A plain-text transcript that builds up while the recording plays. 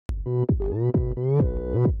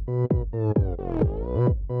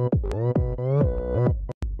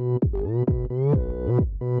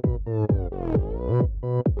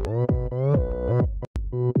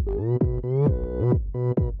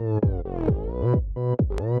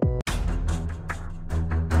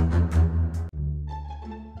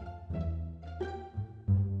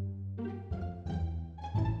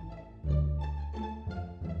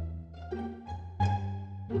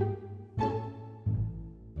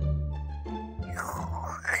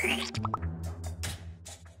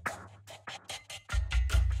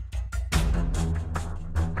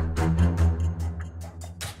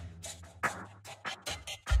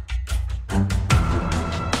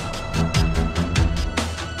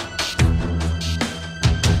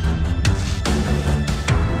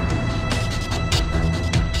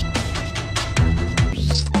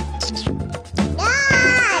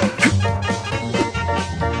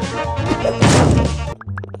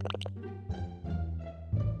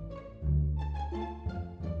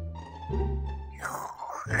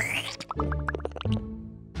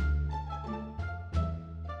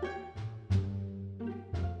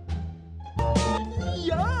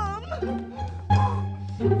Yum!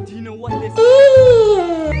 Do you know what this is?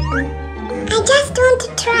 I just want to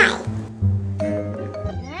try.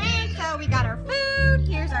 And so we got our food.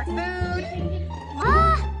 Here's our food.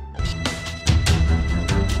 Ah!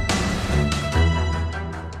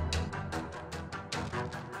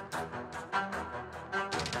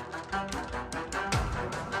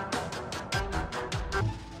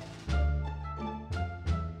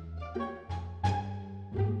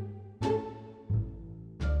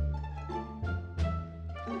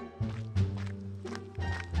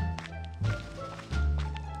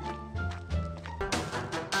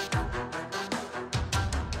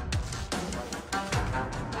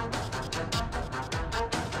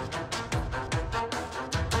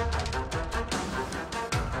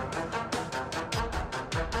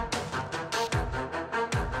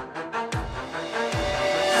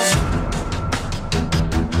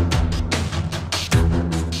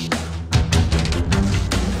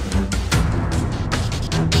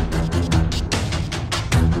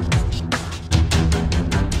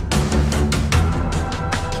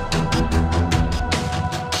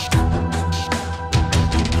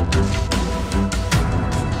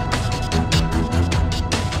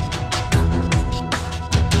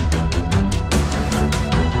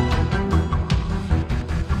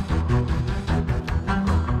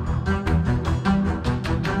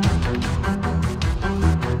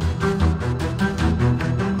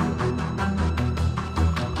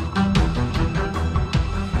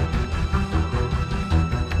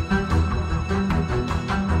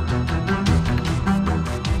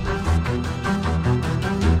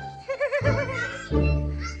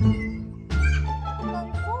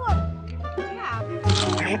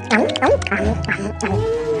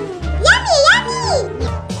 Yummy, yummy!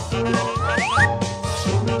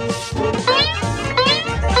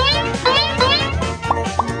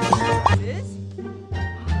 This?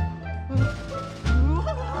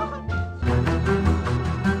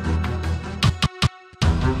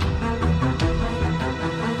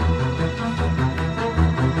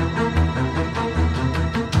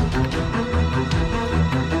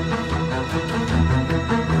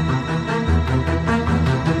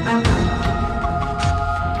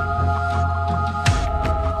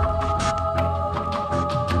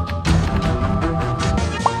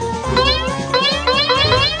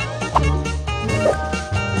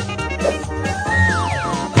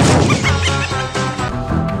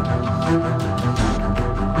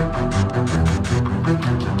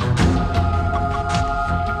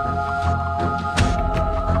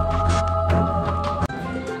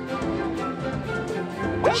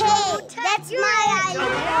 Hey, that's my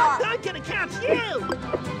idea. I'm gonna catch you!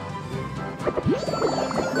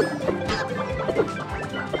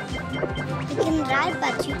 You can drive,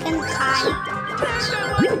 but you can hide. Smash that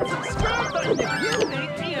like and subscribe button if you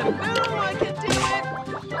think me and Boo I can do it!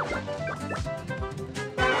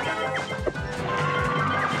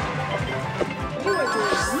 You are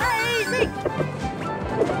doing amazing!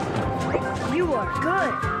 You are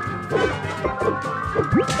good!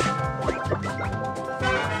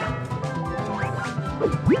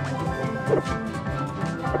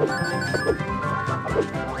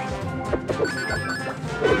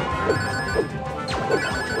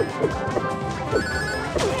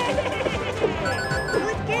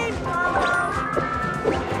 Good game, Mama.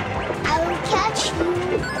 I will catch you.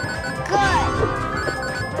 Good.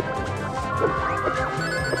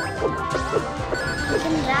 You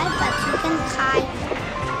can drive, but you can hide.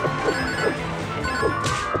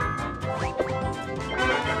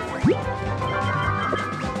 Great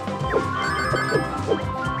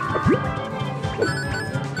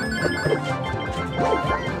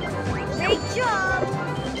job!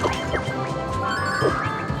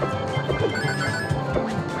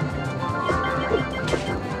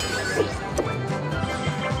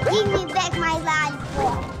 Give me back my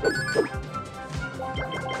lollipop.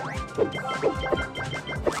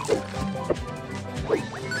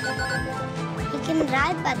 You can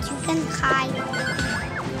ride, but you can hide.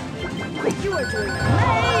 You are doing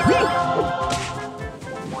amazing!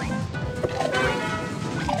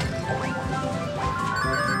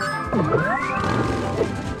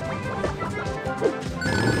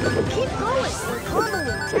 Keep going, or Roma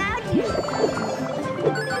will tag you.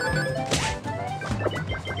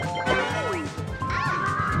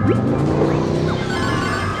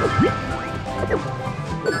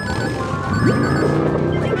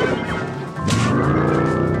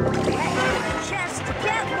 Chance to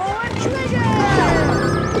get more treasure!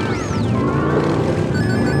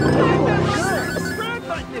 Subscribe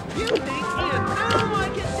button if you think you know I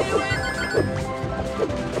can do it.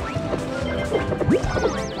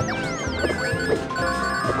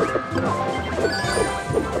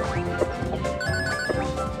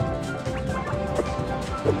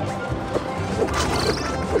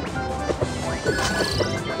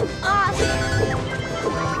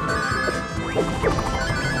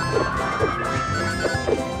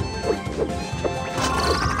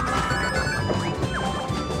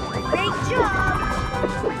 Great job!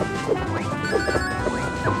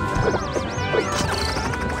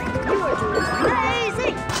 You are doing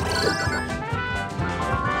amazing!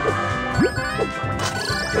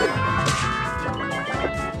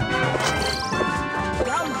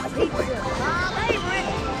 Yum pizza, my favorite!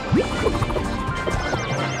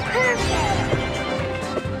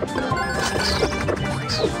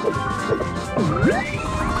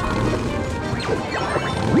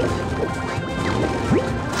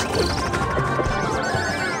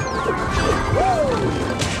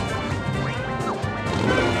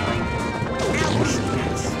 Ouch,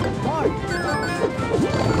 that's smart.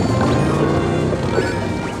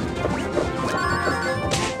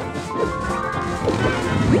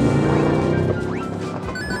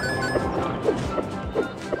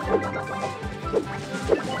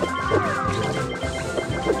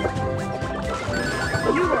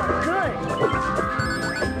 You are good.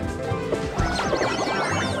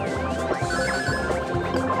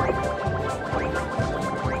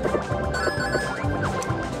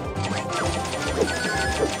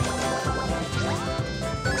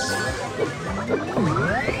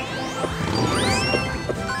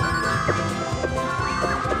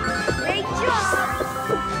 Great job!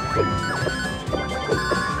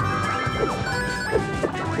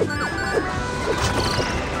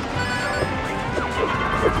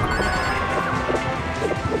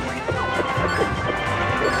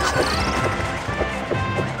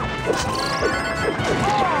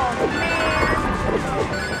 Oh, man!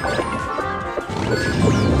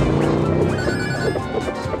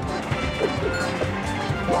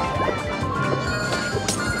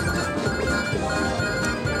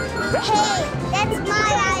 Hey, that's my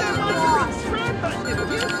lollipop. Subscribe button if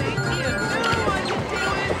you think you know I can do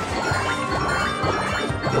it.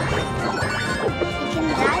 You can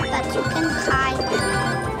ride, but you can hide.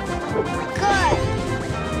 Good.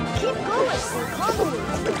 Keep going, or Roma will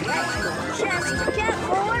get your chance to get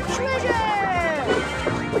more treasure!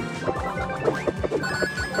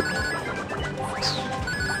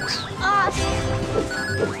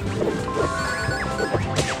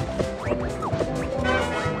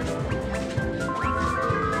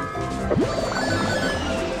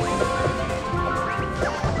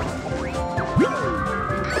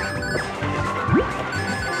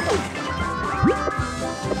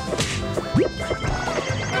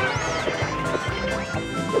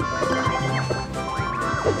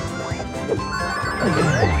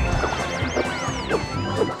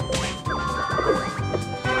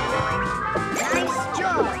 Nice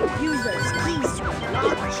job! Use those keys to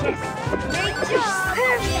unlock chests. Great job!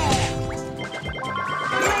 Perfect!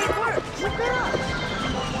 Great work! Keep it up!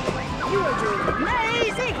 You are doing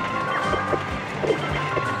amazing!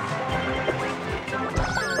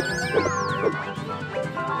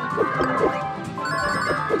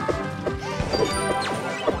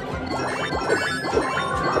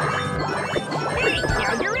 Hey,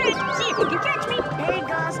 now you're in! See if you can catch me! Hey,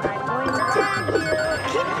 Gus, I'm going to tag you!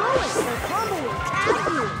 Keep going, or Roma will tag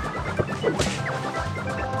you!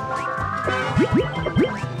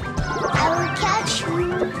 I will catch you.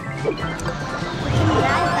 You can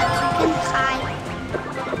ride, but you can hide.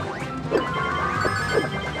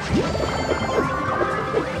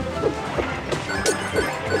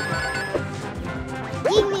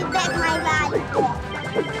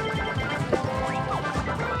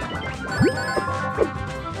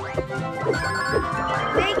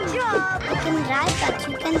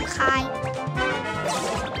 hide.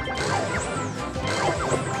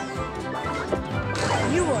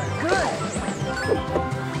 You are good.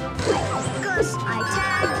 Gus, I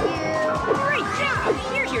tagged you. Great job!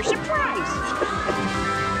 Here's your surprise!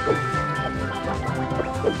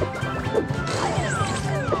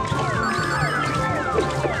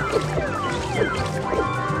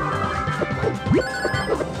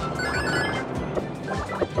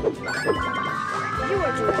 You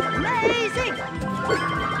are doing amazing.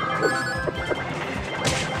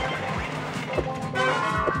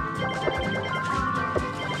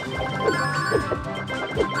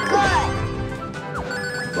 Good.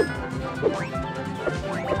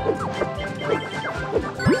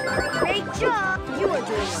 Great job. You are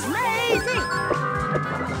doing amazing.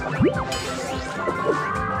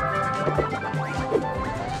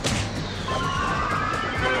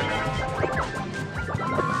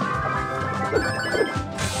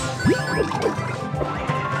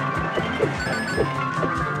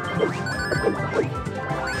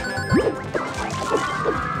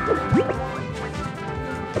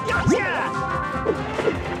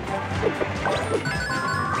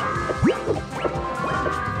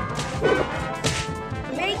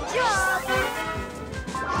 Great job.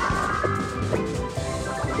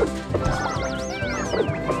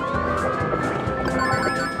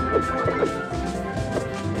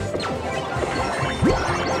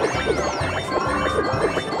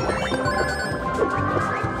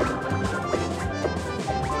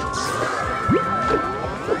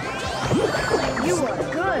 You are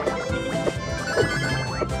good.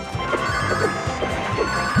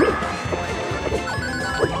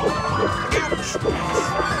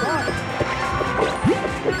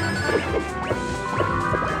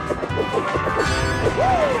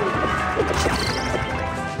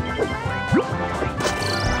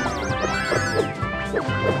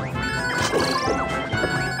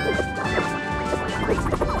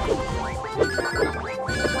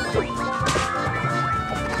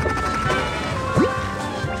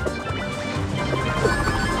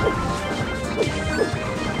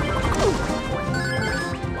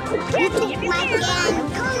 You took my I'm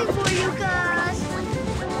can. coming for you, Gus.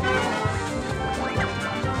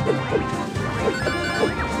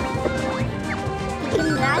 You can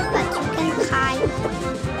run, but you can hide.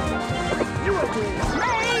 You are doing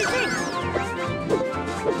amazing.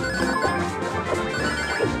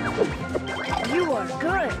 You are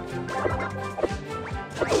good.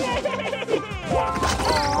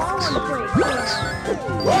 Oh, great.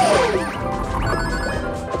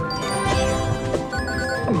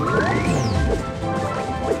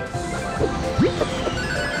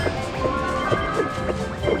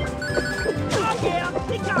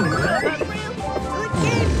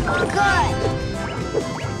 Good.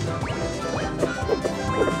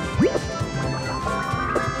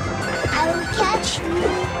 I will catch you.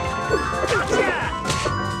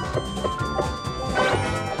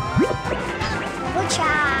 Good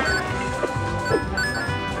job.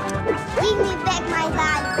 Give me back my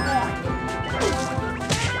lollipop.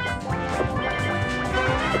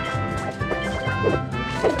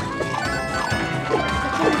 You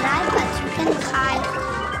can run, but you can hide.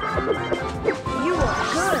 You are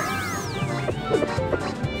good.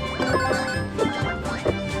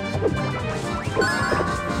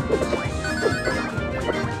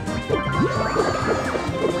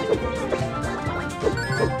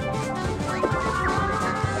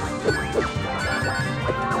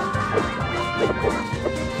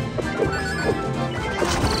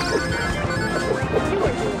 You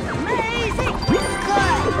are doing amazing.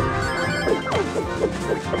 Good.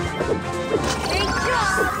 Great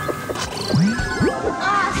job.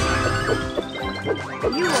 Awesome.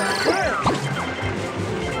 You are good.